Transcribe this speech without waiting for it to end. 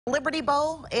Liberty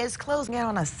Bowl is closing out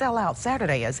on a sellout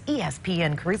Saturday as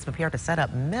ESPN crews prepare to set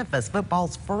up Memphis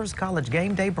football's first college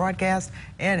game day broadcast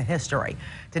in history.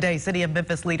 Today, City of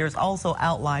Memphis leaders also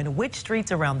outline which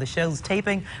streets around the show's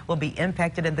taping will be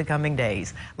impacted in the coming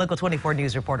days. Local 24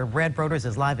 News reporter Brad Broders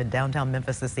is live in downtown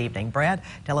Memphis this evening. Brad,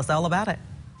 tell us all about it.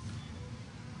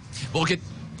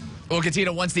 We'll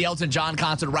continue once the Elton John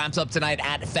concert wraps up tonight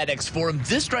at FedEx Forum.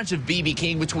 This stretch of BB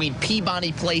King between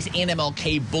Peabody Place and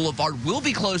MLK Boulevard will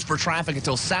be closed for traffic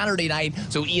until Saturday night,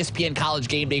 so ESPN College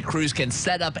Game Day crews can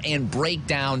set up and break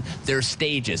down their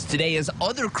stages. Today, as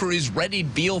other crews ready to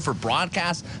deal for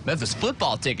broadcast, Memphis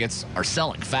football tickets are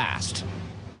selling fast.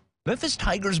 Memphis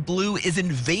Tigers Blue is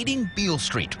invading Beale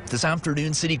Street. This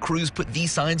afternoon, city crews put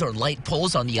these signs on light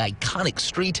poles on the iconic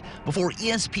street before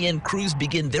ESPN crews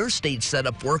begin their stage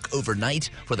setup work overnight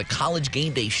for the College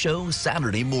Game Day show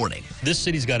Saturday morning. This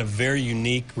city's got a very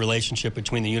unique relationship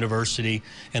between the university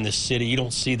and the city. You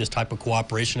don't see this type of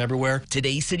cooperation everywhere.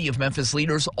 Today, City of Memphis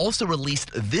leaders also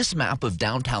released this map of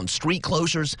downtown street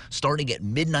closures starting at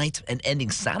midnight and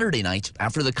ending Saturday night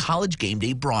after the College Game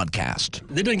Day broadcast.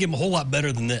 They didn't give them a whole lot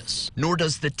better than this. Nor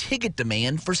does the ticket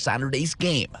demand for Saturday's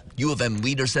game. U of M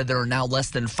leaders said there are now less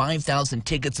than 5,000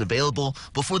 tickets available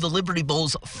before the Liberty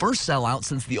Bowl's first sellout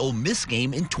since the Ole Miss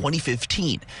game in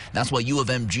 2015. That's why U of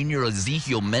M junior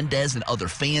Ezekiel Mendez and other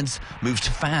fans moved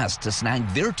fast to snag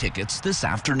their tickets this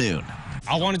afternoon.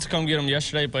 I wanted to come get them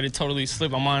yesterday, but it totally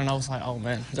slipped my mind, and I was like, oh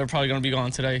man, they're probably going to be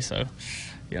gone today, so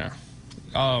yeah.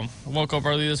 Woke up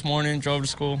early this morning, drove to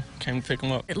school, came to pick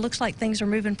them up. It looks like things are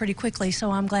moving pretty quickly, so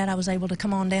I'm glad I was able to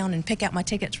come on down and pick out my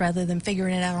tickets rather than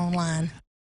figuring it out online.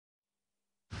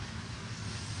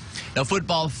 Now,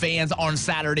 football fans on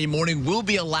Saturday morning will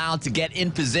be allowed to get in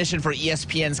position for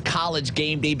ESPN's College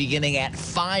Game Day beginning at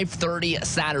 5:30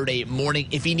 Saturday morning.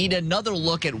 If you need another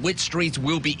look at which streets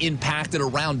will be impacted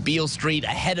around Beale Street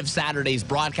ahead of Saturday's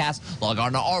broadcast, log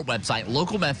on to our website,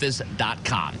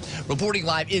 localmemphis.com. Reporting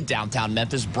live in downtown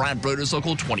Memphis, Brad Broders,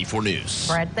 Local 24 News.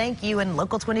 Brad, thank you. And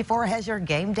Local 24 has your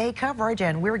game day coverage,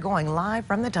 and we're going live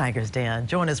from the Tigers Den.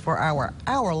 Join us for our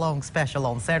hour-long special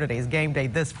on Saturday's Game Day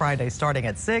this Friday starting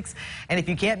at 6. And if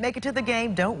you can't make it to the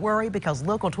game, don't worry, because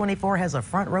Local 24 has a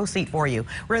front row seat for you.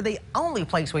 We're the only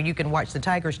place where you can watch the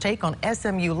Tigers take on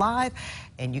SMU live,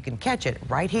 and you can catch it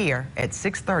right here at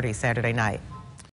 6:30 Saturday night.